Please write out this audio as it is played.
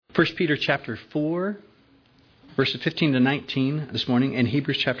1 Peter chapter 4, verses 15 to 19 this morning, and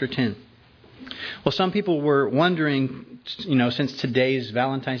Hebrews chapter 10. Well, some people were wondering, since today's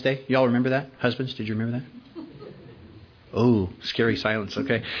Valentine's Day. Y'all remember that? Husbands, did you remember that? Oh, scary silence.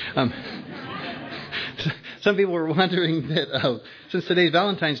 Okay. Some people were wondering that since today's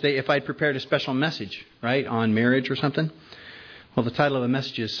Valentine's Day, if I'd prepared a special message, right, on marriage or something. Well, the title of the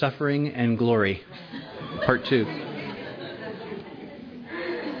message is Suffering and Glory, Part 2.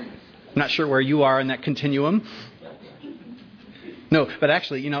 I'm not sure where you are in that continuum. No, but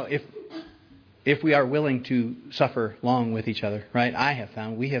actually, if we are willing to suffer long with each other, right?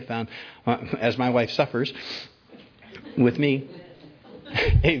 We have found, as my wife suffers with me,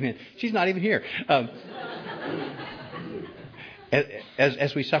 amen. She's not even here.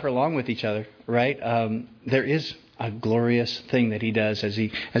 As we suffer along with each other, right? There is a glorious thing that He does as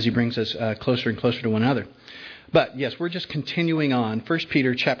He brings us closer and closer to one another. But yes, we're just continuing on. 1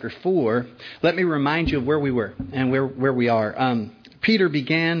 Peter chapter 4. Let me remind you of where we were and where we are. Peter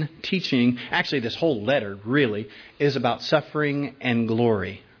began teaching, actually this whole letter really is about suffering and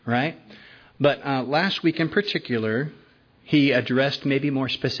glory, right? But last week in particular, he addressed maybe more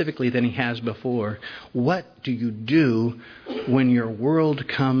specifically than he has before. What do you do when your world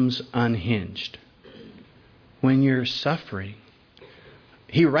comes unhinged? When you're suffering?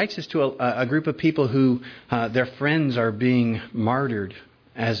 He writes this to a group of people who their friends are being martyred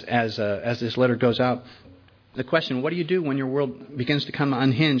as this letter goes out. The question, what do you do when your world begins to come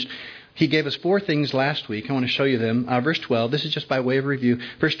unhinged? He gave us 4 things last week. I want to show you them. Verse 12, this is just by way of review.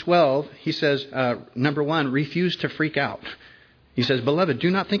 Verse 12, he says, number 1, refuse to freak out. He says, Beloved,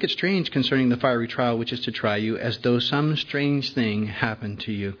 do not think it strange concerning the fiery trial which is to try you, as though some strange thing happened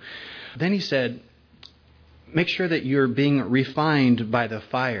to you. Then he said, make sure that you're being refined by the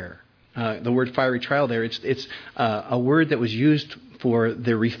fire. The word fiery trial there, it's a word that was used for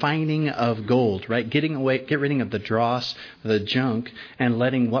the refining of gold, right? Get rid of the dross, the junk, and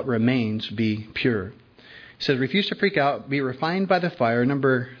letting what remains be pure. He says, refuse to freak out, be refined by the fire.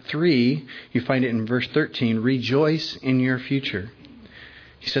 Number 3, you find it in verse 13, rejoice in your future.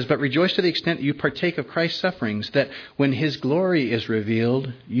 He says, but rejoice to the extent that you partake of Christ's sufferings, that when His glory is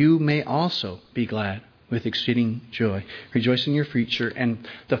revealed, you may also be glad with exceeding joy. Rejoice in your future. And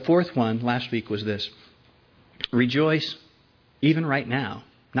the 4th one last week was this. Rejoice even right now,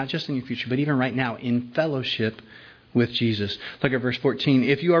 not just in your future, but even right now in fellowship with Jesus. Look at verse 14.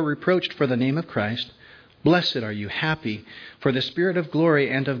 If you are reproached for the name of Christ, blessed are you, happy, for the Spirit of glory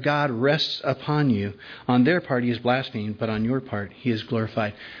and of God rests upon you. On their part He is blasphemed, but on your part He is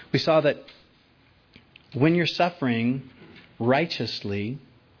glorified. We saw that when you're suffering righteously,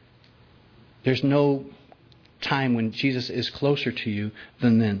 there's no time when Jesus is closer to you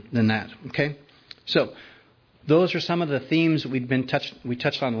than that. Okay? So, those are some of the themes that we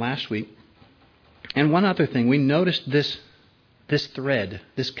touched on last week. And one other thing, we noticed this thread,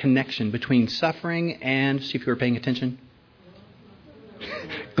 this connection between suffering and, see if you were paying attention.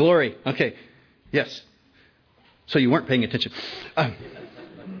 Glory. Okay. Yes. So you weren't paying attention.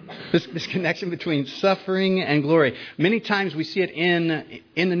 This connection between suffering and glory. Many times we see it in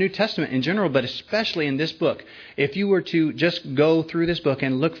the New Testament in general, but especially in this book. If you were to just go through this book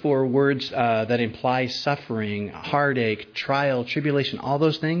and look for words that imply suffering, heartache, trial, tribulation, all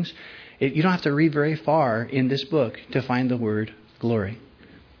those things, you don't have to read very far in this book to find the word glory.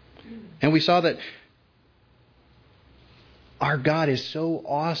 And we saw that our God is so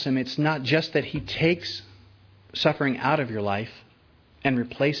awesome. It's not just that He takes suffering out of your life and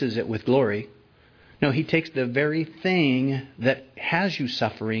replaces it with glory. No, He takes the very thing that has you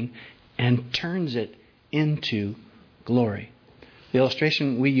suffering and turns it into glory. The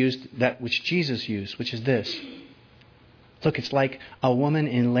illustration we used, that which Jesus used, which is this. Look, it's like a woman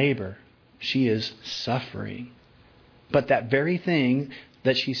in labor. She is suffering. But that very thing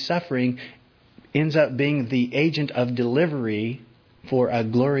that she's suffering ends up being the agent of delivery for a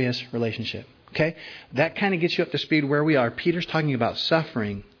glorious relationship. Okay? That kind of gets you up to speed where we are. Peter's talking about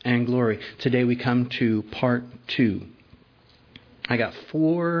suffering and glory. Today we come to part 2. I got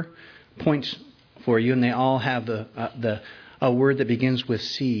 4 points for you, and they all have a word that begins with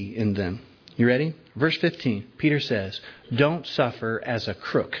C in them. You ready? Verse 15, Peter says, don't suffer as a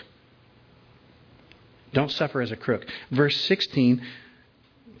crook. Don't suffer as a crook. Verse 16,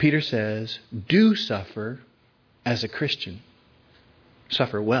 Peter says, do suffer as a Christian.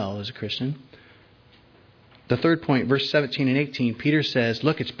 Suffer well as a Christian. The 3rd point, verse 17 and 18, Peter says,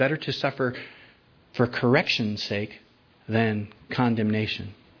 look, it's better to suffer for correction's sake than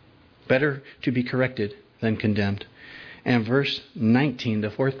condemnation. Better to be corrected than condemned. And verse 19, the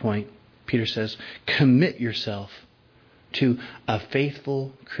 4th point, Peter says, commit yourself to a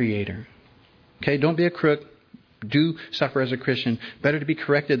faithful Creator. Okay, don't be a crook. Do suffer as a Christian. Better to be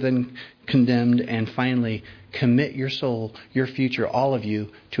corrected than condemned. And finally, commit your soul, your future, all of you,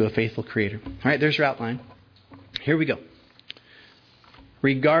 to a faithful Creator. All right, there's your outline. Here we go.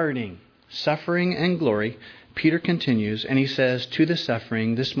 Regarding suffering and glory, Peter continues, and he says to the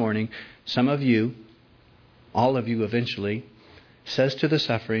suffering this morning, some of you, all of you eventually, says to the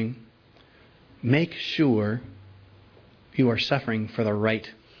suffering, make sure you are suffering for the right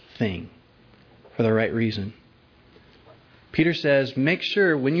thing, for the right reason. Peter says, make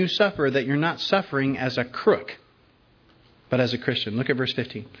sure when you suffer that you're not suffering as a crook, but as a Christian. Look at verse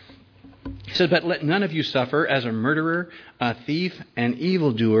 15. He says, but let none of you suffer as a murderer, a thief, an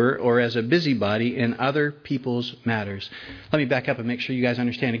evildoer, or as a busybody in other people's matters. Let me back up and make sure you guys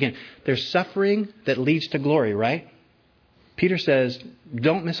understand. Again, there's suffering that leads to glory, right? Peter says,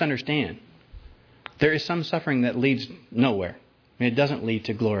 don't misunderstand. There is some suffering that leads nowhere. It doesn't lead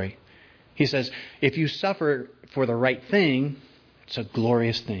to glory. He says, if you suffer for the right thing, it's a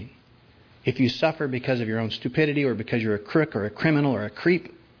glorious thing. If you suffer because of your own stupidity or because you're a crook or a criminal or a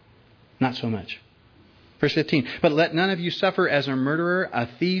creep, not so much. Verse 15, but let none of you suffer as a murderer, a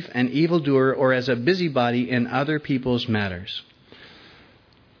thief, an evildoer, or as a busybody in other people's matters.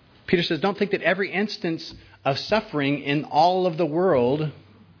 Peter says, don't think that every instance of suffering in all of the world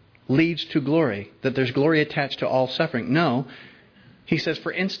leads to glory, that there's glory attached to all suffering. No, he says,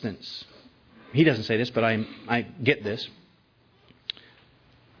 for instance, he doesn't say this, but I get this.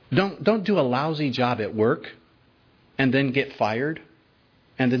 Don't do a lousy job at work and then get fired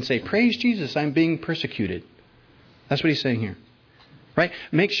and then say, praise Jesus, I'm being persecuted. That's what he's saying here. Right?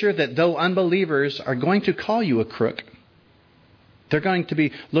 Make sure that though unbelievers are going to call you a crook, they're going to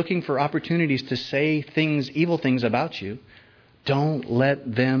be looking for opportunities to say things, evil things about you. Don't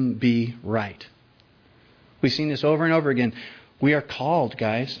let them be right. We've seen this over and over again. We are called,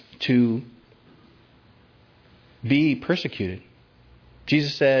 guys, to be persecuted.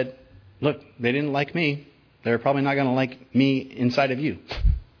 Jesus said, look, they didn't like me. They're probably not going to like me inside of you.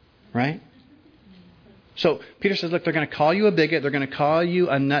 Right? So Peter says, look, they're going to call you a bigot. They're going to call you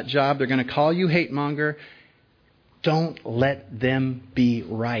a nut job. They're going to call you hate monger. Don't let them be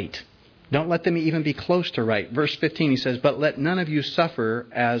right. Don't let them even be close to right. Verse 15, he says, but let none of you suffer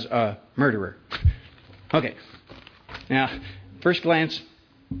as a murderer. Okay. Now, first glance,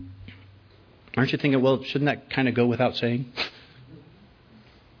 aren't you thinking, well, shouldn't that kind of go without saying?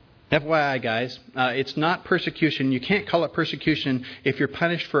 FYI, guys, it's not persecution. You can't call it persecution if you're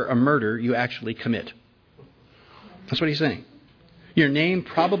punished for a murder you actually commit. That's what he's saying. Your name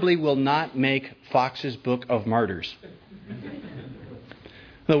probably will not make Fox's Book of Martyrs.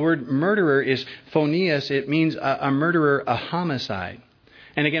 The word murderer is phonias. It means a murderer, a homicide.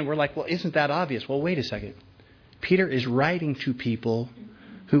 And again, we're like, well, isn't that obvious? Well, wait a second. Peter is writing to people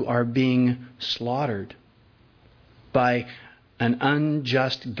who are being slaughtered by an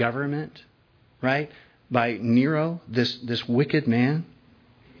unjust government, right? By Nero, this wicked man.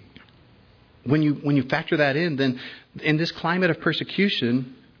 When you factor that in, then in this climate of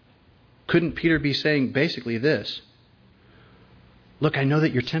persecution, couldn't Peter be saying basically this? Look, I know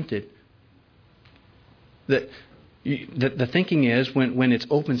that you're tempted. The thinking is, when it's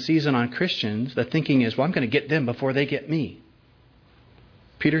open season on Christians, the thinking is, well, I'm going to get them before they get me.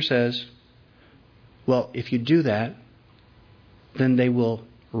 Peter says, well, if you do that, then they will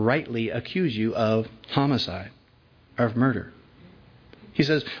rightly accuse you of homicide, of murder. He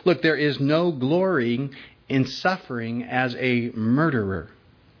says, look, there is no glorying in suffering as a murderer.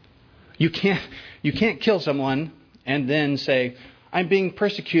 You can't kill someone and then say, I'm being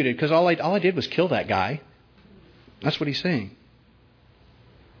persecuted because all I did was kill that guy. That's what he's saying.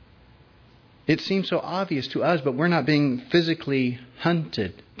 It seems so obvious to us, but we're not being physically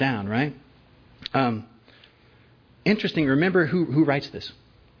hunted down, right? Interesting. Remember who writes this?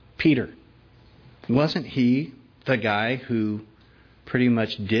 Peter. Wasn't he the guy who pretty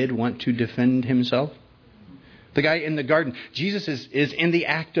much did want to defend himself? The guy in the garden. Jesus is in the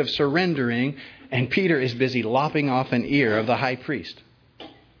act of surrendering, and Peter is busy lopping off an ear of the high priest.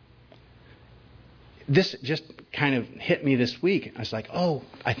 This just kind of hit me this week. I was like, oh,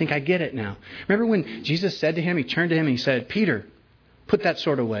 I think I get it now. Remember when Jesus said to him, he turned to him and he said, Peter, put that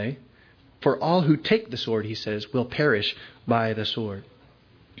sword away. For all who take the sword, he says, will perish by the sword.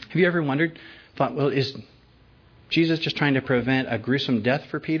 Have you ever thought, well, is Jesus just trying to prevent a gruesome death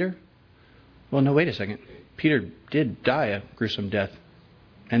for Peter? Well, no, wait a second. Peter did die a gruesome death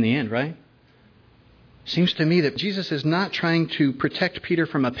in the end, right? Seems to me that Jesus is not trying to protect Peter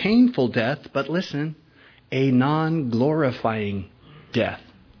from a painful death, but listen, a non-glorifying death.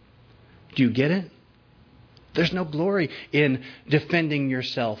 Do you get it? There's no glory in defending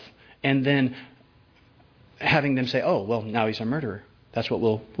yourself and then having them say, oh, well, now he's a murderer. That's what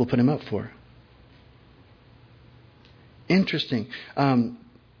we'll put him up for. Interesting.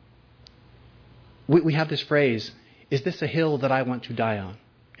 We have this phrase, is this a hill that I want to die on?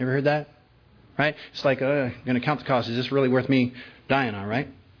 You ever heard that? Right? It's like, I'm going to count the cost. Is this really worth me dying on, right?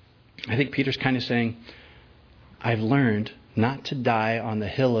 I think Peter's kind of saying, I've learned not to die on the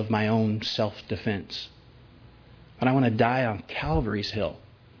hill of my own self-defense. But I want to die on Calvary's hill.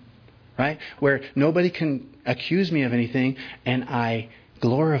 Right? Where nobody can accuse me of anything and I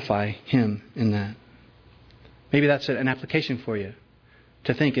glorify Him in that. Maybe that's an application for you.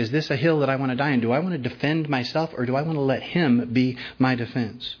 To think, is this a hill that I want to die on? Do I want to defend myself or do I want to let Him be my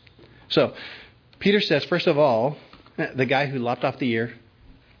defense? So, Peter says, first of all, the guy who lopped off the ear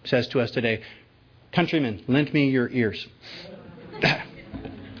says to us today, countrymen, lend me your ears.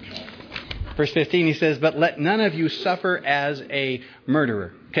 Verse 15, he says, but let none of you suffer as a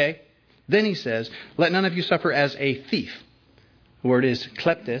murderer. Okay? Then he says, let none of you suffer as a thief. The word is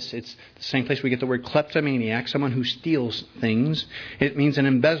kleptis. It's the same place we get the word kleptomaniac, someone who steals things. It means an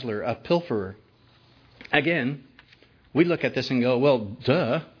embezzler, a pilferer. Again, we look at this and go, well,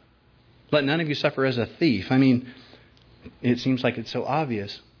 duh. Let none of you suffer as a thief. I mean, it seems like it's so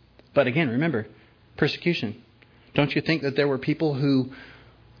obvious. But again, remember, persecution. Don't you think that there were people who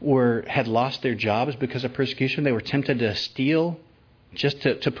had lost their jobs because of persecution? They were tempted to steal just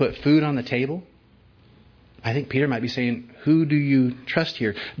to put food on the table. I think Peter might be saying, who do you trust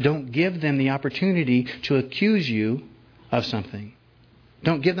here? Don't give them the opportunity to accuse you of something.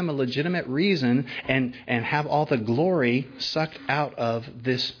 Don't give them a legitimate reason and have all the glory sucked out of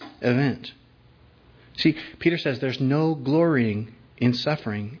this event. See, Peter says there's no glorying in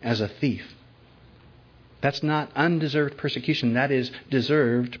suffering as a thief. That's not undeserved persecution. That is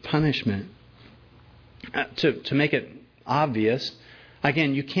deserved punishment. To make it obvious,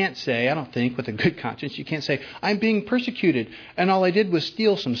 again, you can't say, I don't think, with a good conscience, you can't say, I'm being persecuted and all I did was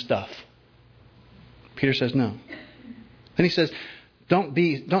steal some stuff. Peter says no. Then he says,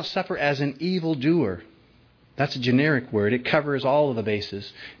 don't suffer as an evildoer. That's a generic word. It covers all of the bases.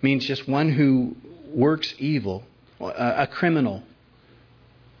 It means just one who works evil, a criminal.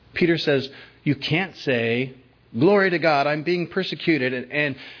 Peter says, you can't say, glory to God, I'm being persecuted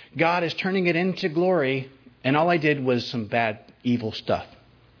and God is turning it into glory and all I did was some bad, evil stuff.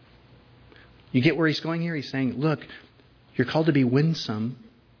 You get where he's going here? He's saying, look, you're called to be winsome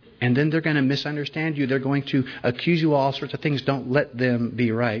and then they're going to misunderstand you. They're going to accuse you of all sorts of things. Don't let them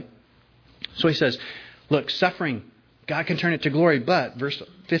be right. So he says, look, suffering, God can turn it to glory. But, verse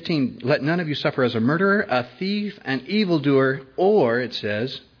 15, let none of you suffer as a murderer, a thief, an evildoer, or, it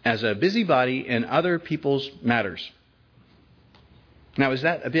says, as a busybody in other people's matters. Now, is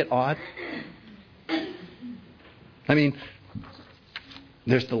that a bit odd? I mean,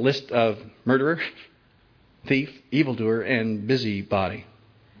 there's the list of murderer, thief, evildoer, and busybody.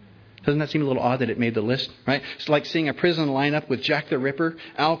 Doesn't that seem a little odd that it made the list, right? It's like seeing a prison lineup with Jack the Ripper,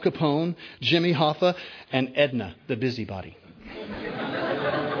 Al Capone, Jimmy Hoffa, and Edna, the busybody.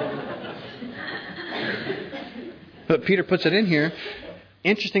 But Peter puts it in here.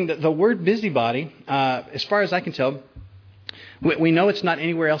 Interesting that the word busybody, as far as I can tell, we know it's not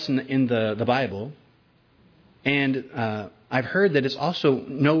anywhere else in the Bible. And I've heard that it's also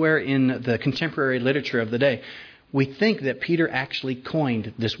nowhere in the contemporary literature of the day. We think that Peter actually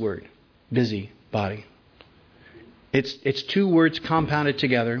coined this word, busybody. It's two words compounded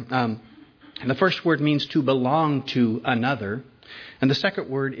together. And the first word means to belong to another. And the second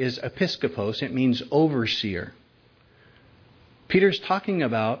word is episkopos. It means overseer. Peter's talking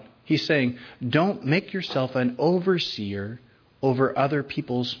about, he's saying, don't make yourself an overseer over other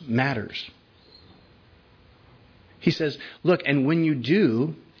people's matters. He says, look, and when you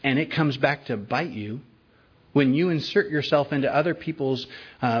do, and it comes back to bite you, when you insert yourself into other people's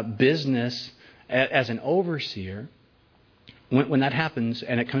business as an overseer, when that happens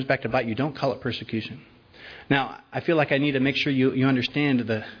and it comes back to bite you, don't call it persecution. Now, I feel like I need to make sure you understand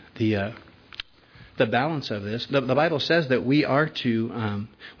the balance of this. The Bible says that we are to,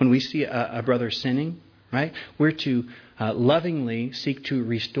 when we see a brother sinning, right, we're to lovingly seek to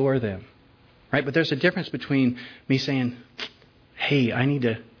restore them. Right? But there's a difference between me saying, hey, I need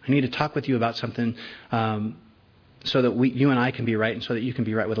to talk with you about something so that you and I can be right and so that you can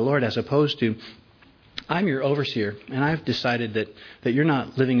be right with the Lord, as opposed to, I'm your overseer and I've decided that you're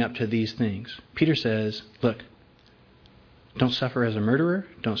not living up to these things. Peter says, look, don't suffer as a murderer,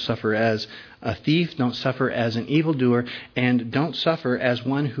 don't suffer as a thief, don't suffer as an evildoer, and don't suffer as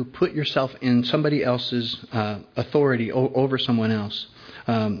one who put yourself in somebody else's authority over someone else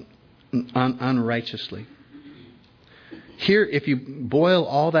unrighteously. Here, if you boil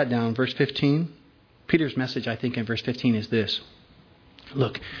all that down, verse 15, Peter's message, I think, in verse 15 is this.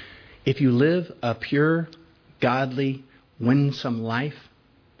 Look, if you live a pure, godly, winsome life,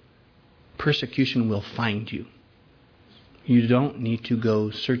 persecution will find you. You don't need to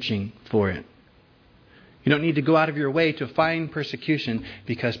go searching for it. You don't need to go out of your way to find persecution,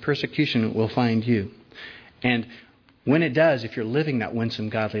 because persecution will find you. And when it does, if you're living that winsome,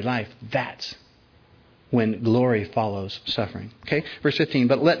 godly life, that's when glory follows suffering. Okay? Verse 15,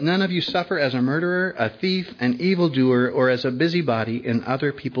 but let none of you suffer as a murderer, a thief, an evildoer, or as a busybody in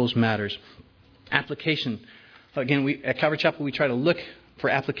other people's matters. Application. Again, at Calvary Chapel, we try to look for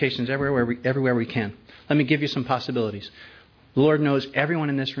applications everywhere we can. Let me give you some possibilities. The Lord knows everyone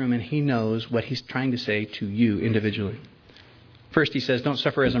in this room, and He knows what He's trying to say to you individually. First, He says, don't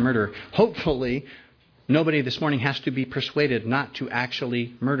suffer as a murderer. Hopefully, nobody this morning has to be persuaded not to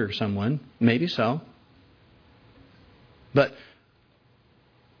actually murder someone. Maybe so. But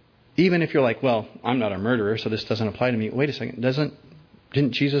even if you're like, well, I'm not a murderer, so this doesn't apply to me. Wait a second.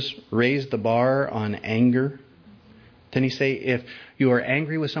 Didn't Jesus raise the bar on anger? Didn't He say if you are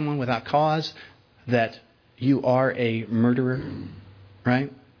angry with someone without cause, that you are a murderer?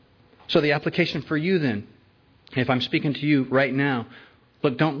 Right? So the application for you then, if I'm speaking to you right now,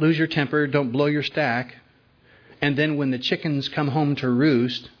 look, don't lose your temper, don't blow your stack. And then when the chickens come home to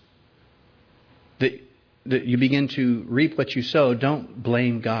roost, that you begin to reap what you sow, don't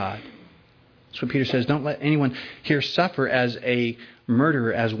blame God. That's what Peter says. Don't let anyone here suffer as a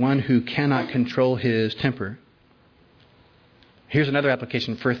murderer, as one who cannot control his temper. Here's another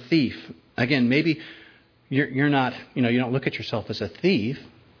application for a thief. Again, maybe you're not, you don't look at yourself as a thief.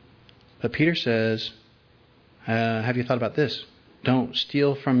 But Peter says, have you thought about this? Don't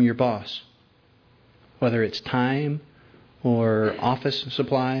steal from your boss. Whether it's time or office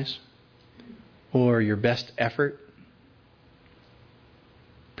supplies or your best effort.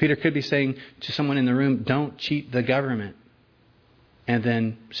 Peter could be saying to someone in the room, don't cheat the government. And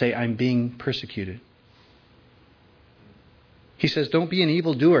then say, I'm being persecuted. He says, don't be an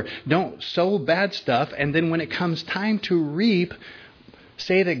evildoer. Don't sow bad stuff. And then when it comes time to reap,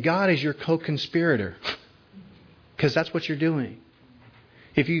 say that God is your co-conspirator. Because that's what you're doing.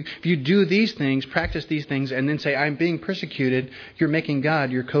 If you do these things, practice these things, and then say, I'm being persecuted, you're making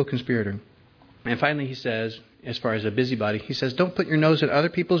God your co-conspirator. And finally, he says, as far as a busybody, he says, don't put your nose in other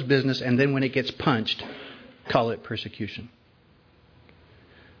people's business, and then when it gets punched, call it persecution.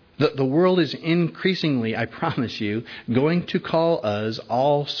 The world is increasingly, I promise you, going to call us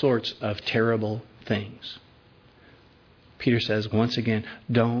all sorts of terrible things. Peter says, once again,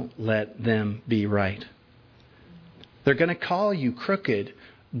 don't let them be right. They're going to call you crooked.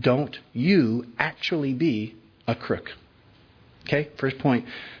 Don't you actually be a crook. Okay, first point.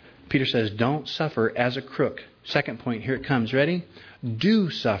 Peter says, don't suffer as a crook. Second point, here it comes. Ready? Do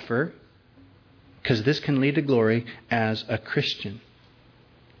suffer, because this can lead to glory, as a Christian.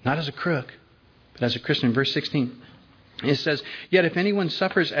 Not as a crook, but as a Christian. Verse 16, it says, yet if anyone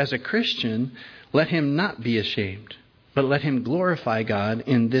suffers as a Christian, let him not be ashamed, but let him glorify God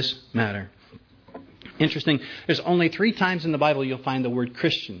in this matter. Interesting. There's only 3 times in the Bible you'll find the word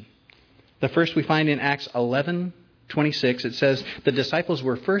Christian. The first we find in Acts 11:26. It says the disciples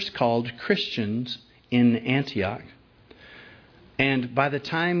were first called Christians in Antioch. And by the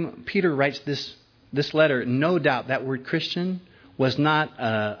time Peter writes this letter, no doubt that word Christian was not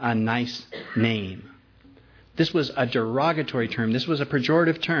a nice name. This was a derogatory term. This was a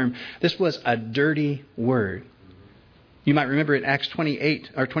pejorative term. This was a dirty word. You might remember in Acts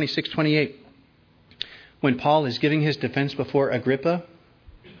 28 or 26:28 when Paul is giving his defense before Agrippa.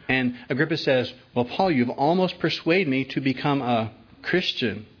 And Agrippa says, well, Paul, you've almost persuaded me to become a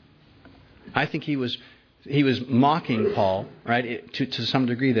Christian. I think he was mocking Paul, right, to some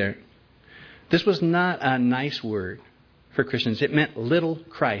degree there. This was not a nice word for Christians. It meant little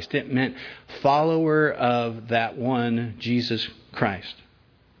Christ. It meant follower of that one Jesus Christ.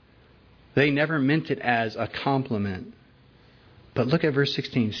 They never meant it as a compliment. But look at verse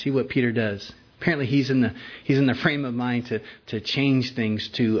 16. See what Peter does. Apparently he's in the frame of mind to change things,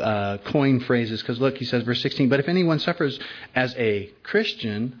 to coin phrases. Because look, he says, verse 16, but if anyone suffers as a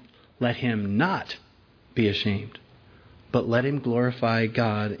Christian, let him not be ashamed, but let him glorify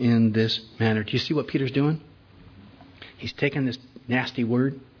God in this manner. Do you see what Peter's doing? He's taking this nasty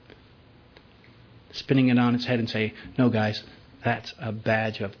word, spinning it on its head and say, no guys, that's a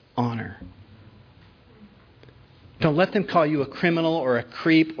badge of honor. Don't let them call you a criminal or a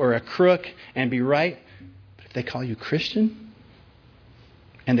creep or a crook and be right. But if they call you Christian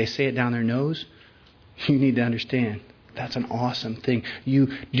and they say it down their nose, you need to understand that's an awesome thing. You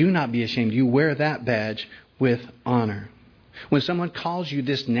do not be ashamed. You wear that badge with honor. When someone calls you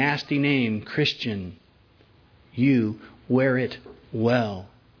this nasty name, Christian, you wear it well,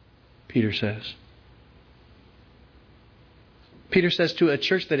 Peter says. Peter says to a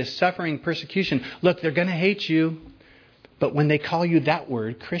church that is suffering persecution, look, they're going to hate you, but when they call you that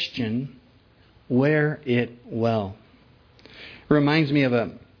word, Christian, wear it well. It reminds me of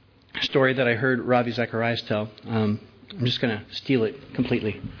a story that I heard Ravi Zacharias tell. I'm just going to steal it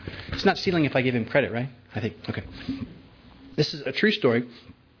completely. It's not stealing if I give him credit, right? I think. Okay. This is a true story.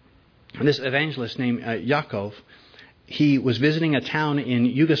 This evangelist named Yakov, he was visiting a town in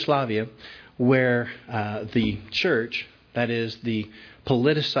Yugoslavia where the church, that is the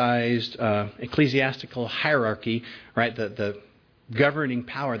politicized ecclesiastical hierarchy, right, the governing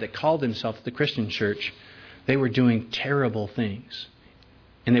power that called themselves the Christian church, they were doing terrible things.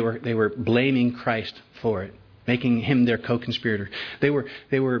 And they were blaming Christ for it, making him their co-conspirator. They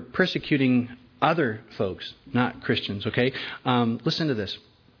were persecuting other folks, not Christians, okay? Listen to this.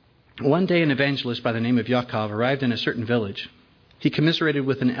 One day an evangelist by the name of Yakov arrived in a certain village. He commiserated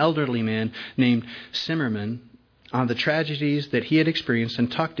with an elderly man named Zimmerman on the tragedies that he had experienced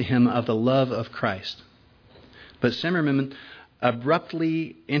and talked to him of the love of Christ. But Zimmerman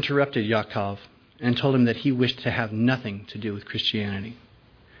abruptly interrupted Yakov and told him that he wished to have nothing to do with Christianity.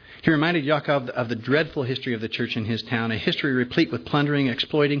 He reminded Yakov of the dreadful history of the church in his town, a history replete with plundering,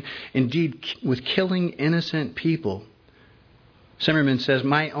 exploiting, indeed with killing innocent people. Zimmerman says,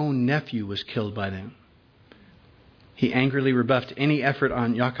 my own nephew was killed by them. He angrily rebuffed any effort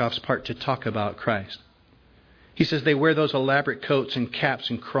on Yakov's part to talk about Christ. He says they wear those elaborate coats and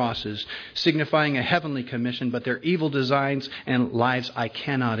caps and crosses, signifying a heavenly commission, but their evil designs and lives I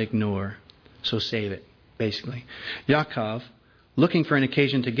cannot ignore. So save it, basically. Yakov, looking for an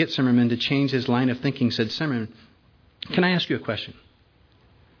occasion to get Zimmerman to change his line of thinking, said, Zimmerman, can I ask you a question?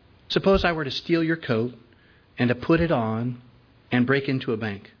 Suppose I were to steal your coat and to put it on and break into a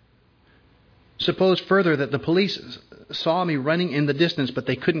bank. Suppose further that the police saw me running in the distance, but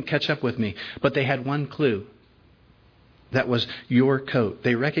they couldn't catch up with me. But they had one clue. That was your coat.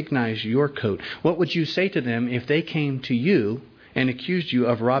 They recognized your coat. What would you say to them if they came to you and accused you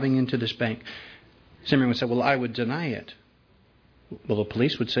of robbing into this bank? Zimmerman would say, well, I would deny it. Well, the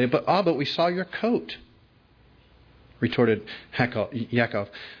police would say, but we saw your coat, retorted Yakov.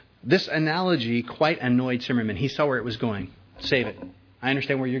 This analogy quite annoyed Zimmerman. He saw where it was going. Save it. I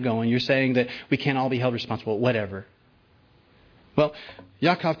understand where you're going. You're saying that we can't all be held responsible. Whatever. Well,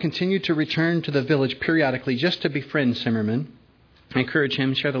 Yakov continued to return to the village periodically just to befriend Zimmerman, encourage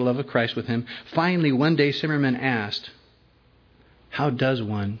him, share the love of Christ with him. Finally, one day Zimmerman asked, how does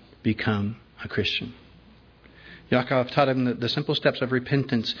one become a Christian? Yakov taught him the simple steps of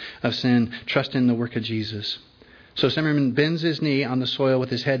repentance of sin, trust in the work of Jesus. So Zimmerman bends his knee on the soil with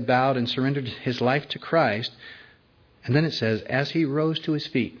his head bowed and surrendered his life to Christ. And then it says, as he rose to his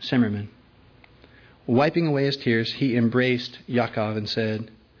feet, Zimmerman, wiping away his tears, he embraced Yakov and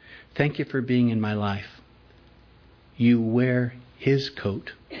said, thank you for being in my life. You wear his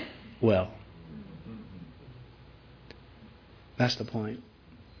coat well. That's the point.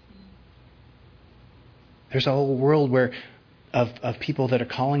 There's a whole world of people that are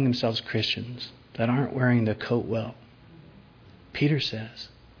calling themselves Christians that aren't wearing the coat well. Peter says,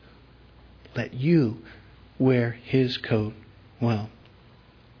 let you wear his coat well.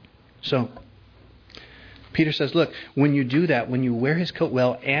 So, Peter says, look, when you do that, when you wear his coat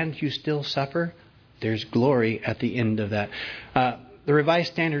well and you still suffer, there's glory at the end of that. The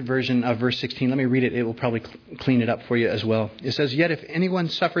Revised Standard Version of verse 16, let me read it. It will probably clean it up for you as well. It says, yet if anyone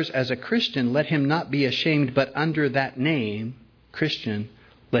suffers as a Christian, let him not be ashamed, but under that name, Christian,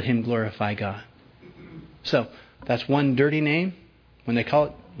 let him glorify God. So, that's one dirty name. When they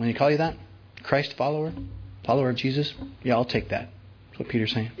call you that, Christ follower of Jesus, yeah, I'll take that. That's what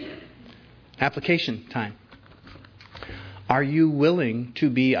Peter's saying. Application time. Are you willing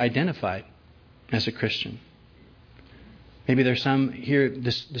to be identified as a Christian? Maybe there's some here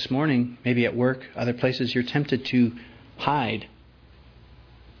this morning, maybe at work, other places, you're tempted to hide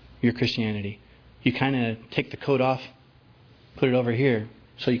your Christianity. You kind of take the coat off, put it over here,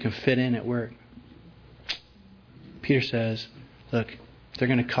 so you can fit in at work. Peter says, look, if they're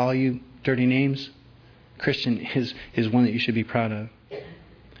going to call you dirty names, Christian is one that you should be proud of.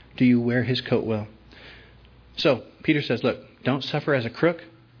 Do you wear his coat well? So, Peter says, look, don't suffer as a crook.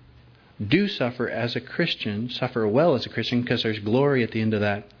 Do suffer as a Christian, suffer well as a Christian, because there's glory at the end of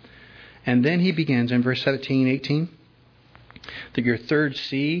that. And then he begins in verse 17, 18, that your third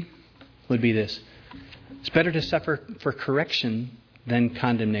C would be this. It's better to suffer for correction than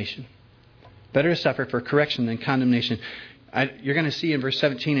condemnation. Better to suffer for correction than condemnation. You're going to see in verse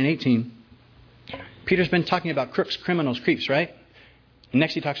 17 and 18, Peter's been talking about crooks, criminals, creeps, right?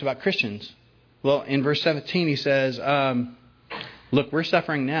 Next he talks about Christians. Well, in verse 17 he says, look, we're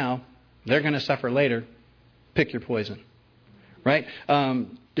suffering now. They're going to suffer later. Pick your poison. Right?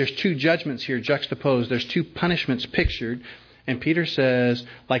 There's two judgments here juxtaposed. There's two punishments pictured. And Peter says,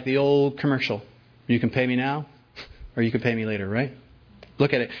 like the old commercial, you can pay me now or you can pay me later, right?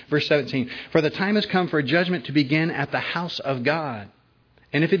 Look at it. Verse 17. For the time has come for judgment to begin at the house of God.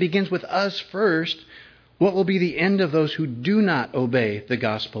 And if it begins with us first, what will be the end of those who do not obey the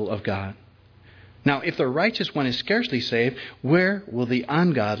gospel of God? Now, if the righteous one is scarcely saved, where will the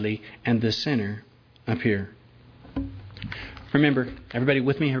ungodly and the sinner appear? Remember, everybody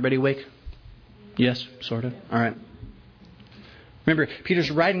with me? Everybody awake? Yes, sort of. All right. Remember,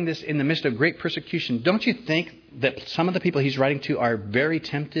 Peter's writing this in the midst of great persecution. Don't you think that some of the people he's writing to are very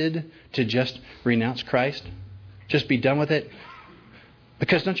tempted to just renounce Christ? Just be done with it?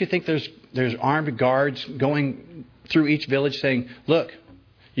 Because don't you think there's armed guards going through each village saying, look,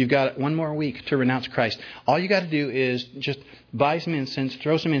 you've got one more week to renounce Christ. All you got to do is just buy some incense,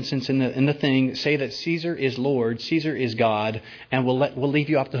 throw some incense in the thing, say that Caesar is Lord, Caesar is God, and we'll leave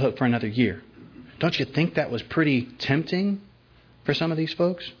you off the hook for another year. Don't you think that was pretty tempting for some of these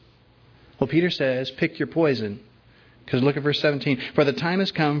folks? Well, Peter says, pick your poison. Because look at verse 17. For the time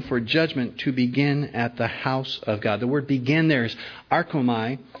has come for judgment to begin at the house of God. The word begin there is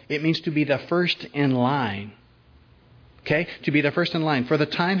arkomai. It means to be the first in line. Okay? To be the first in line. For the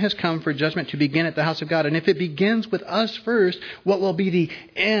time has come for judgment to begin at the house of God. And if it begins with us first, what will be the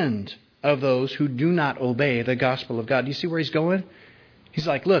end of those who do not obey the gospel of God? Do you see where he's going? He's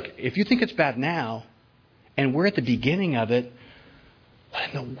like, look, if you think it's bad now, and we're at the beginning of it, what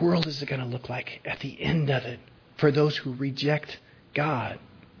in the world is it going to look like at the end of it for those who reject God?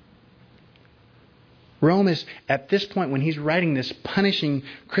 Rome is, at this point when he's writing this, punishing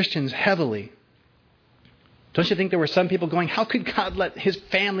Christians heavily. Don't you think there were some people going, how could God let his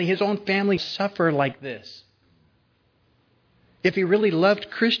family, his own family, suffer like this? If he really loved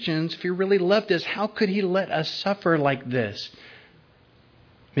Christians, if he really loved us, how could he let us suffer like this?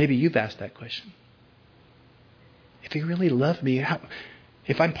 Maybe you've asked that question. If he really loved me,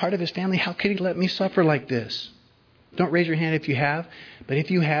 if I'm part of his family, how could he let me suffer like this? Don't raise your hand if you have. But if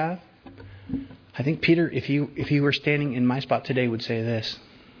you have, I think Peter, if he were standing in my spot today, would say this.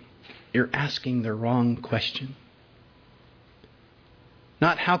 You're asking the wrong question.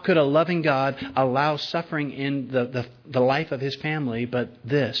 Not how could a loving God allow suffering in the life of his family, but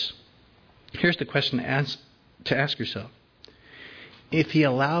this. Here's the question to ask yourself. If he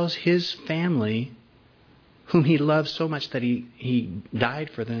allows his family, whom he loves so much that he died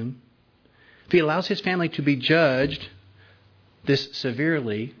for them, if he allows his family to be judged this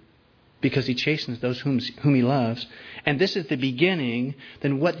severely because he chastens those whom he loves, and this is the beginning,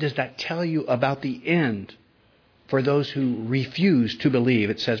 then what does that tell you about the end for those who refuse to believe?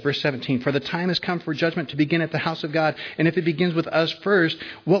 It says, verse 17, for the time has come for judgment to begin at the house of God, and if it begins with us first,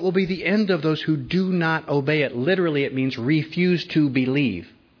 what will be the end of those who do not obey it? Literally, it means refuse to believe.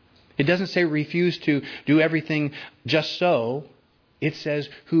 It doesn't say refuse to do everything just so. It says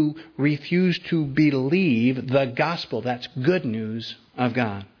who refuse to believe the gospel. That's good news of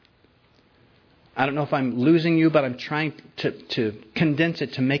God. I don't know if I'm losing you, but I'm trying to condense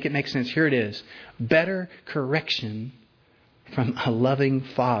it to make it make sense. Here it is. Better correction from a loving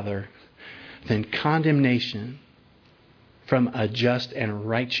Father than condemnation from a just and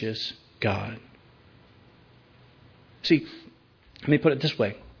righteous God. See, let me put it this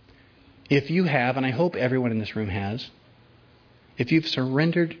way. If you have, and I hope everyone in this room has, if you've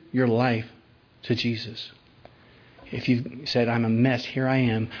surrendered your life to Jesus, if you've said, I'm a mess, here I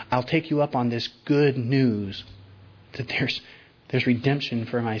am, I'll take you up on this good news that there's redemption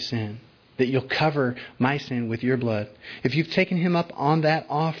for my sin, that you'll cover my sin with your blood. If you've taken him up on that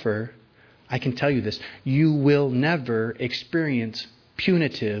offer, I can tell you this, you will never experience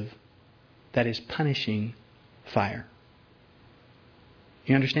punitive, that is punishing, fire.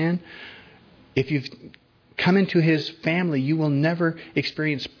 You understand? If you've come into his family, you will never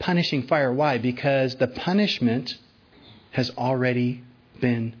experience punishing fire. Why? Because the punishment has already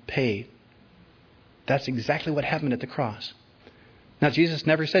been paid. That's exactly what happened at the cross. Now, Jesus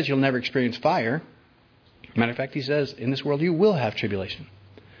never says you'll never experience fire. Matter of fact, he says, in this world you will have tribulation.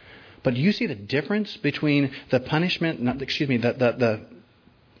 But do you see the difference between the punishment, the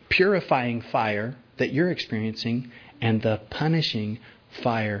purifying fire that you're experiencing and the punishing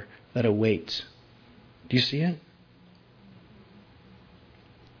fire that awaits? Do you see it?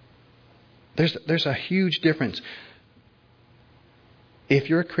 There's a huge difference. If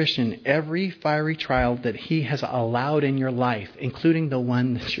you're a Christian, every fiery trial that he has allowed in your life, including the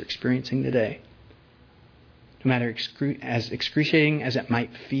one that you're experiencing today, no matter as excruciating as it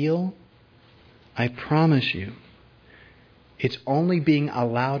might feel, I promise you, it's only being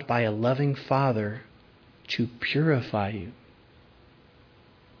allowed by a loving Father to purify you,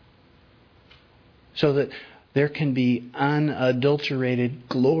 so that there can be unadulterated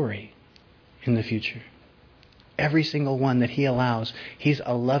glory in the future. Every single one that He allows, He's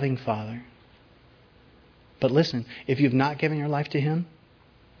a loving Father. But listen, if you've not given your life to Him,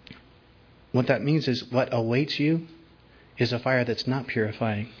 what that means is what awaits you is a fire that's not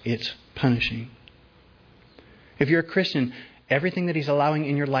purifying, it's punishing. If you're a Christian, everything that He's allowing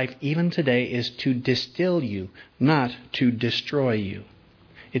in your life, even today, is to distill you, not to destroy you.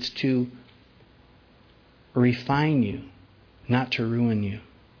 It's to refine you, not to ruin you.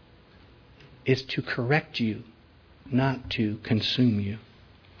 It's to correct you, not to consume you.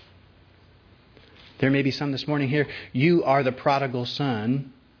 There may be some this morning here, you are the prodigal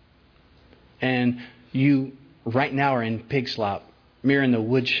son, and you right now are in pig slop, mirroring the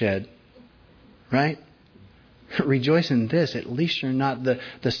woodshed, right? Rejoice in this. At least you're not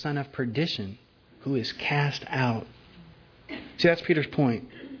the son of perdition who is cast out. See, that's Peter's point.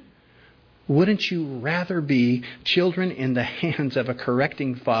 Wouldn't you rather be children in the hands of a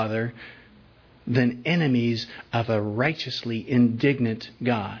correcting Father than enemies of a righteously indignant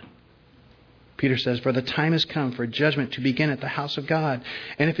God? Peter says, for the time has come for judgment to begin at the house of God.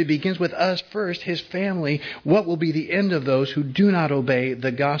 And if it begins with us first, His family, what will be the end of those who do not obey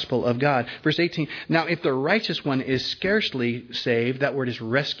the gospel of God? Verse 18, now if the righteous one is scarcely saved, that word is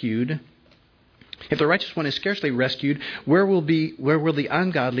rescued. If the righteous one is scarcely rescued, where will the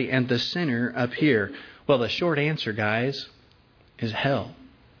ungodly and the sinner appear? Well, the short answer, guys, is hell.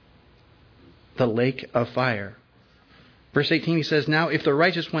 The lake of fire. Verse 18, he says, now if the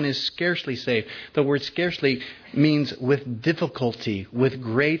righteous one is scarcely saved, the word scarcely means with difficulty,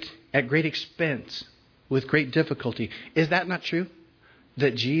 at great expense, with great difficulty. Is that not true?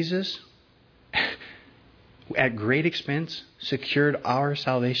 That Jesus, at great expense, secured our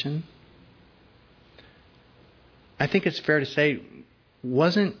salvation? I think it's fair to say,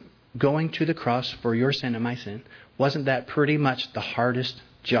 wasn't going to the cross for your sin and my sin, wasn't that pretty much the hardest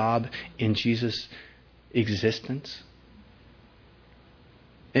job in Jesus' existence?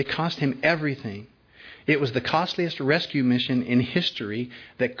 It cost Him everything. It was the costliest rescue mission in history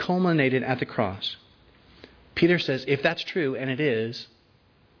that culminated at the cross. Peter says, if that's true, and it is,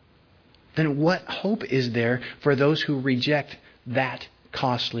 then what hope is there for those who reject that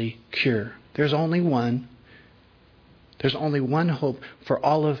costly cure? There's only one. There's only one hope for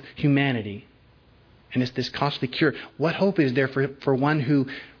all of humanity, and it's this costly cure. What hope is there for one who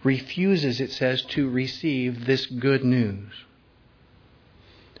refuses, it says, to receive this good news?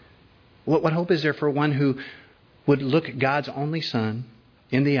 What hope is there for one who would look God's only Son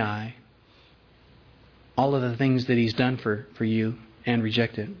in the eye, all of the things that He's done for you, and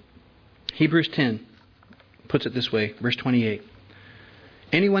reject it? Hebrews 10 puts it this way, verse 28.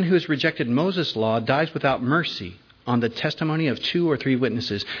 Anyone who has rejected Moses' law dies without mercy on the testimony of 2 or 3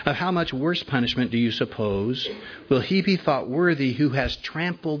 witnesses. Of how much worse punishment do you suppose will he be thought worthy who has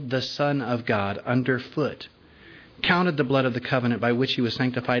trampled the Son of God underfoot, counted the blood of the covenant by which He was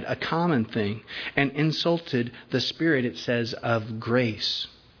sanctified a common thing, and insulted the Spirit, it says, of grace?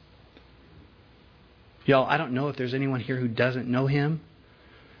 Y'all, I don't know if there's anyone here who doesn't know Him.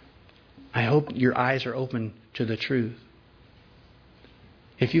 I hope your eyes are open to the truth.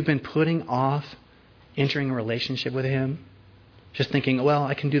 If you've been putting off entering a relationship with Him, just thinking, well,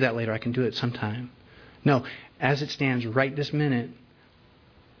 I can do that later, I can do it sometime. No, as it stands right this minute,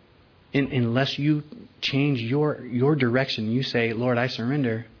 unless you change your direction, you say, Lord, I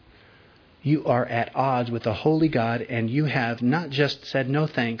surrender, you are at odds with the holy God, and you have not just said no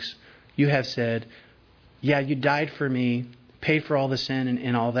thanks, you have said, yeah, you died for me, paid for all the sin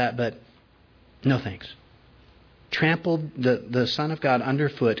and all that, but no thanks. Trampled the Son of God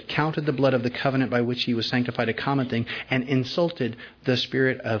underfoot, counted the blood of the covenant by which He was sanctified a common thing, and insulted the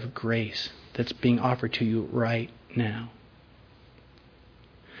Spirit of grace that's being offered to you right now.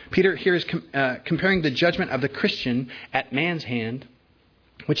 Peter here is comparing the judgment of the Christian at man's hand,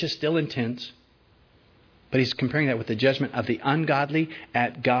 which is still intense, but he's comparing that with the judgment of the ungodly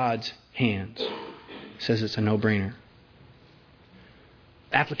at God's hands. He says it's a no-brainer.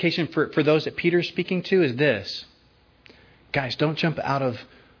 Application for those that Peter's speaking to is this. Guys, don't jump out of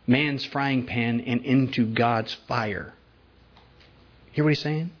man's frying pan and into God's fire. Hear what he's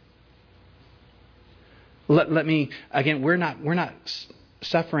saying? Let me, again, we're not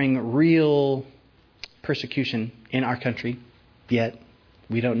suffering real persecution in our country yet.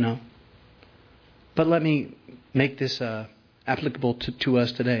 We don't know. But let me make this applicable to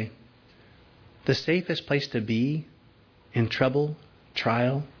us today. The safest place to be in trouble,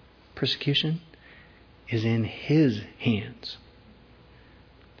 trial, persecution is in His hands.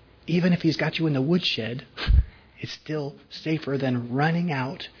 Even if He's got you in the woodshed, it's still safer than running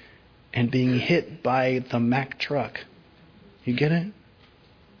out and being hit by the Mack truck. You get it?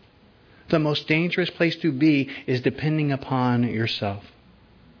 The most dangerous place to be is depending upon yourself.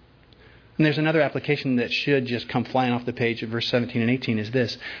 And there's another application that should just come flying off the page at verse 17 and 18 is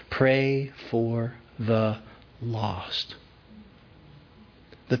this. Pray for the lost.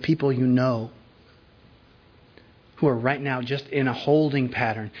 The people you know who are right now just in a holding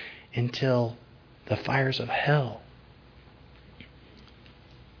pattern until the fires of hell.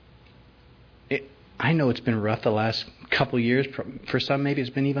 I know it's been rough the last couple years. For some, maybe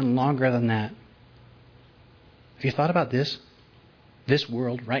it's been even longer than that. Have you thought about this? This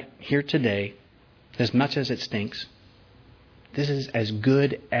world right here today, as much as it stinks, this is as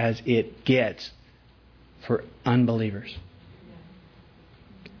good as it gets for unbelievers.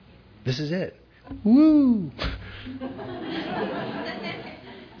 This is it. Woo!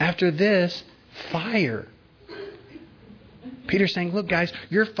 After this, fire. Peter's saying, look guys,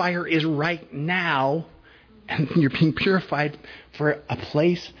 your fire is right now, and you're being purified for a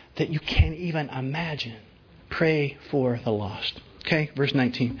place that you can't even imagine. Pray for the lost. Okay, verse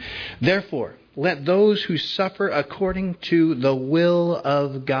 19. Therefore, let those who suffer according to the will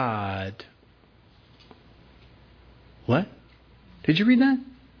of God. What? Did you read that?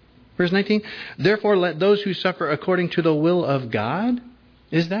 Verse 19. Therefore, let those who suffer according to the will of God.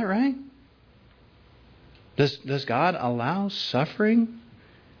 Is that right? Does God allow suffering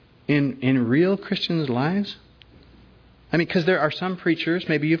in real Christians' lives? I mean, because there are some preachers,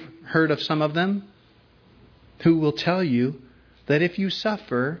 maybe you've heard of some of them, who will tell you that if you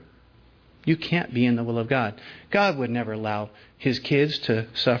suffer, you can't be in the will of God. God would never allow His kids to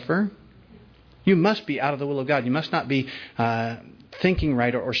suffer. You must be out of the will of God. You must not be thinking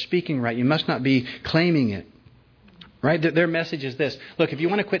right or speaking right. You must not be claiming it. Right? Their message is this. Look, if you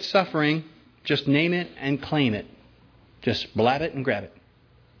want to quit suffering, just name it and claim it. Just blab it and grab it.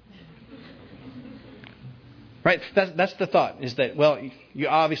 Right? That's the thought, is that, well, you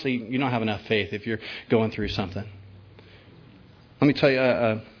don't have enough faith if you're going through something. Let me tell you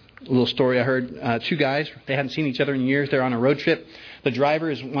a little story I heard. Two guys, they hadn't seen each other in years. They're on a road trip. The driver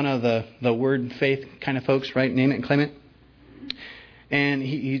is one of the word faith kind of folks, right? Name it and claim it. And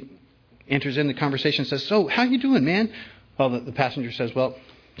he enters in the conversation and says, so, how you doing, man? Well, the passenger says, well,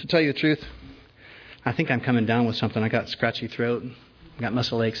 to tell you the truth, I think I'm coming down with something. I got scratchy throat, I got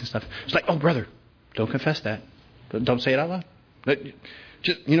muscle aches and stuff. It's like, oh, brother, don't confess that. But don't say it out loud. But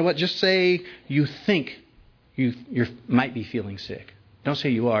just, you know what? Just say you think you might be feeling sick. Don't say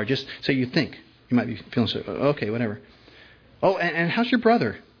you are. Just say you think you might be feeling sick. Okay, whatever. Oh, and how's your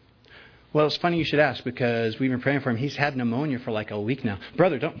brother? Well, it's funny you should ask because we've been praying for him. He's had pneumonia for like a week now.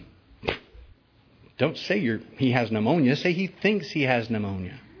 Brother, don't say he has pneumonia. Say he thinks he has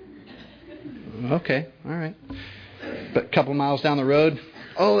pneumonia. Okay, all right. But a couple miles down the road.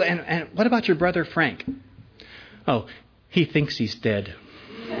 Oh, and what about your brother Frank? Oh, he thinks he's dead.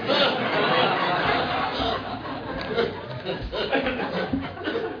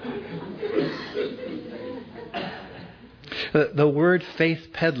 The word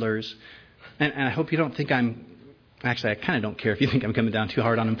faith peddlers, and I hope you don't think actually I kind of don't care if you think I'm coming down too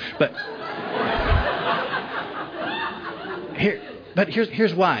hard on them, but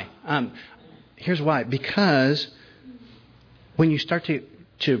here's why. Here's why. Because when you start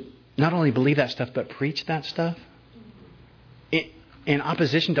to not only believe that stuff, but preach that stuff, in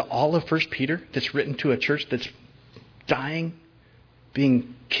opposition to all of 1 Peter that's written to a church that's dying,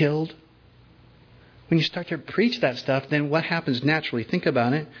 being killed, when you start to preach that stuff, then what happens naturally? Think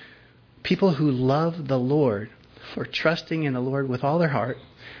about it. People who love the Lord, for trusting in the Lord with all their heart,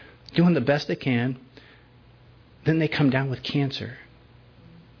 doing the best they can, then they come down with cancer.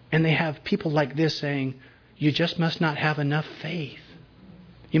 And they have people like this saying, you just must not have enough faith.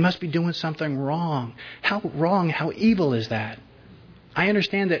 You must be doing something wrong. How wrong, how evil is that? I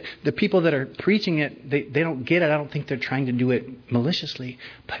understand that the people that are preaching it, they don't get it. I don't think they're trying to do it maliciously.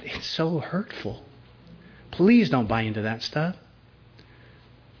 But it's so hurtful. Please don't buy into that stuff.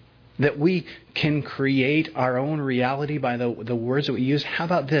 That we can create our own reality by the words that we use. How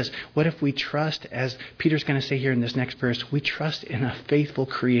about this? What if we trust, as Peter's going to say here in this next verse, we trust in a faithful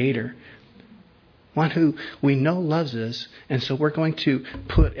Creator. One who we know loves us. And so we're going to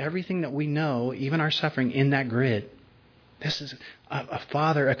put everything that we know, even our suffering, in that grid. This is a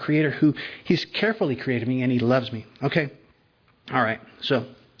Father, a Creator who He's carefully created me and He loves me. Okay? All right. So,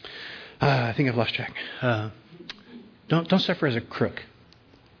 I think I've lost track. Don't suffer as a crook.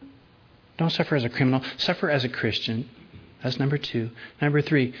 Don't suffer as a criminal. Suffer as a Christian. That's number 2. Number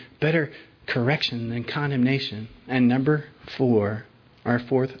 3, better correction than condemnation. And number 4, our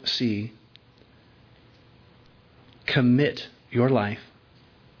 4th C, commit your life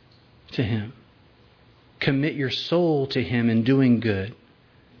to Him. Commit your soul to Him in doing good.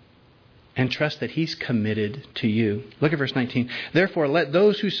 And trust that He's committed to you. Look at verse 19. Therefore, let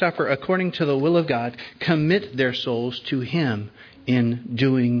those who suffer according to the will of God commit their souls to Him in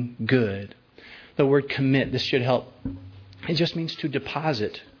doing good. The word commit, this should help. It just means to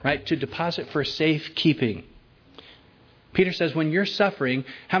deposit, right? To deposit for safekeeping. Peter says when you're suffering,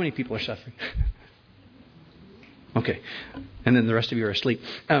 how many people are suffering? Okay. And then the rest of you are asleep.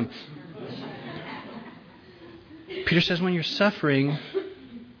 Peter says when you're suffering,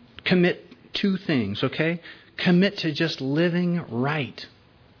 commit 2 things, okay? Commit to just living right.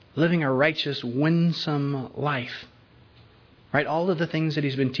 Living a righteous, winsome life. Right? All of the things that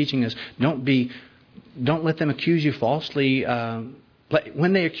he's been teaching us. Don't let them accuse you falsely.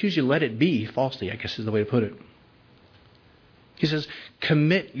 When they accuse you, let it be falsely, I guess is the way to put it. He says,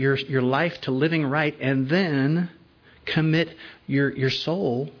 commit your life to living right, and then commit your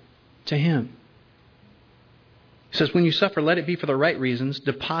soul to Him. He says, when you suffer, let it be for the right reasons.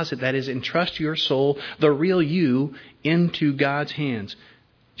 Deposit, that is, entrust your soul, the real you, into God's hands.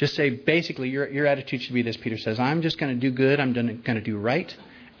 Just say, basically, your attitude should be this, Peter says, I'm just going to do good, I'm going to do right,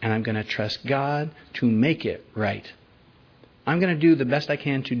 and I'm going to trust God to make it right. I'm going to do the best I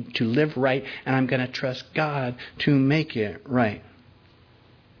can to live right, and I'm going to trust God to make it right.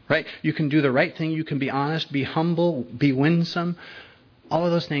 Right? You can do the right thing, you can be honest, be humble, be winsome, all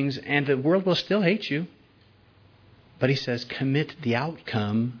of those things, and the world will still hate you. But he says, commit the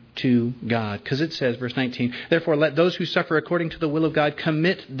outcome to God. Because it says, verse 19, therefore let those who suffer according to the will of God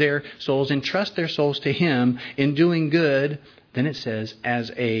commit their souls, entrust their souls to Him in doing good. Then it says, as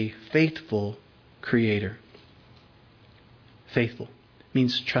a faithful Creator. Faithful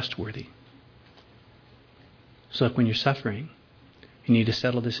means trustworthy. So look, when you're suffering, you need to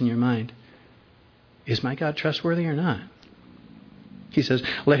settle this in your mind. Is my God trustworthy or not? He says,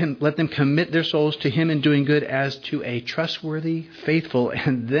 let them commit their souls to Him in doing good as to a trustworthy, faithful,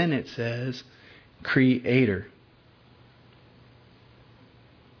 and then it says, Creator.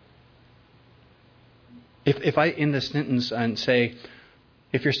 If I end the sentence and say,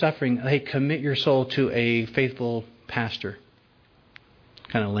 if you're suffering, hey, commit your soul to a faithful pastor.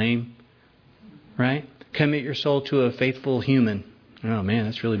 Kind of lame, right? Commit your soul to a faithful human. Oh man,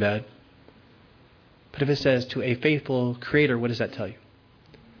 that's really bad. But if it says to a faithful Creator, what does that tell you?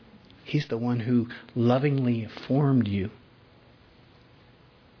 He's the one who lovingly formed you.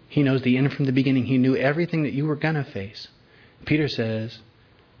 He knows the end from the beginning. He knew everything that you were going to face. Peter says,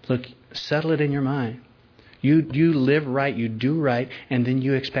 look, settle it in your mind. You live right, you do right, and then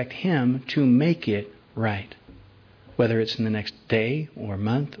you expect Him to make it right. Whether it's in the next day or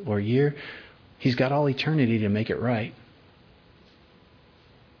month or year, He's got all eternity to make it right.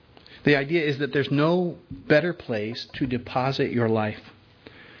 The idea is that there's no better place to deposit your life.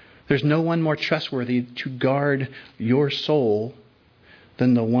 There's no one more trustworthy to guard your soul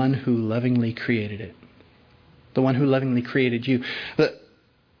than the one who lovingly created it. The one who lovingly created you. But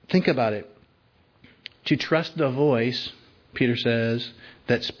think about it. To trust the voice, Peter says,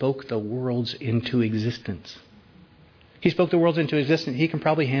 that spoke the worlds into existence. He spoke the worlds into existence. He can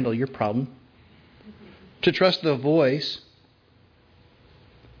probably handle your problem. To trust the voice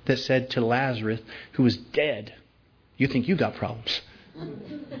that said to Lazarus, who was dead, you think you got problems.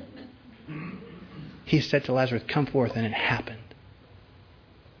 He said to Lazarus, come forth, and it happened.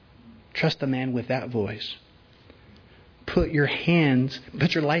 Trust the man with that voice. Put your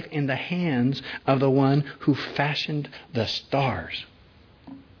life in the hands of the one who fashioned the stars.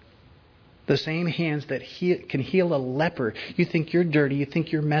 The same hands that can heal a leper. You think you're dirty, you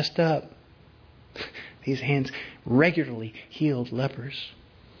think you're messed up. These hands regularly healed lepers.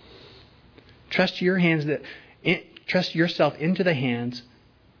 Trust yourself into the hands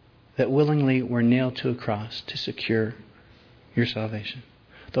that willingly were nailed to a cross to secure your salvation.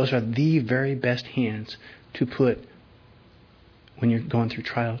 Those are the very best hands to put when you're going through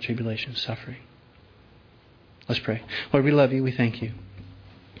trial, tribulation, suffering. Let's pray. Lord, we love you. We thank you.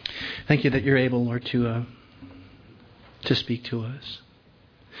 Thank you that you're able, Lord, to speak to us.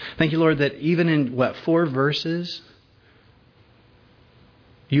 Thank you, Lord, that even in 4 verses,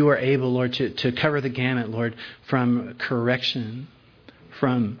 you are able, Lord, to cover the gamut, Lord, from correction,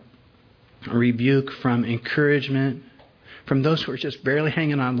 from rebuke, from encouragement, from those who are just barely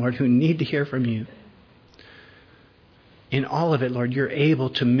hanging on, Lord, who need to hear from you. In all of it, Lord, you're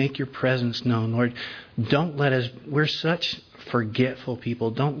able to make your presence known. Lord, don't let us, we're such forgetful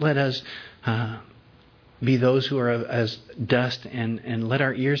people. Don't let us be those who are as dust, and let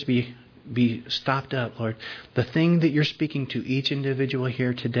our ears be stopped up, Lord. The thing that you're speaking to each individual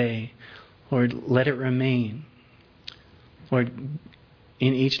here today, Lord, let it remain. Lord,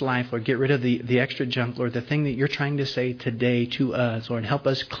 in each life, Lord, get rid of the extra junk, Lord. The thing that you're trying to say today to us, Lord, help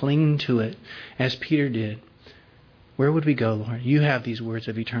us cling to it as Peter did. Where would we go, Lord? You have these words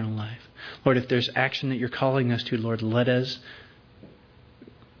of eternal life. Lord, if there's action that you're calling us to, Lord, let us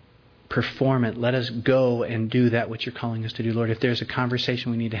perform it. Let us go and do that which you're calling us to do, Lord. If there's a conversation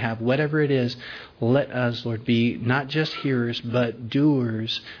we need to have, whatever it is, let us, Lord, be not just hearers, but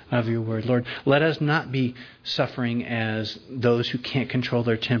doers of your word. Lord, let us not be suffering as those who can't control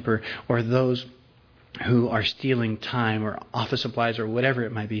their temper, or those who are stealing time or office supplies or whatever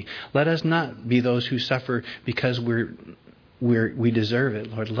it might be. Let us not be those who suffer because we deserve it,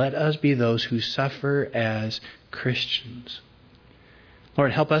 Lord. Let us be those who suffer as Christians.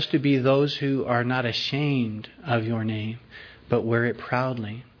 Lord, help us to be those who are not ashamed of your name, but wear it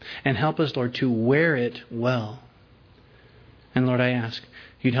proudly. And help us, Lord, to wear it well. And Lord, I ask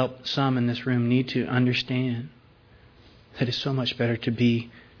you'd help some in this room need to understand that it's so much better to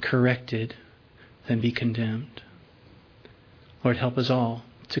be corrected than be condemned. Lord, help us all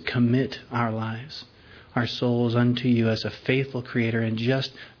to commit our lives, our souls unto you as a faithful Creator, and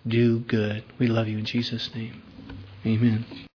just do good. We love you in Jesus' name. Amen.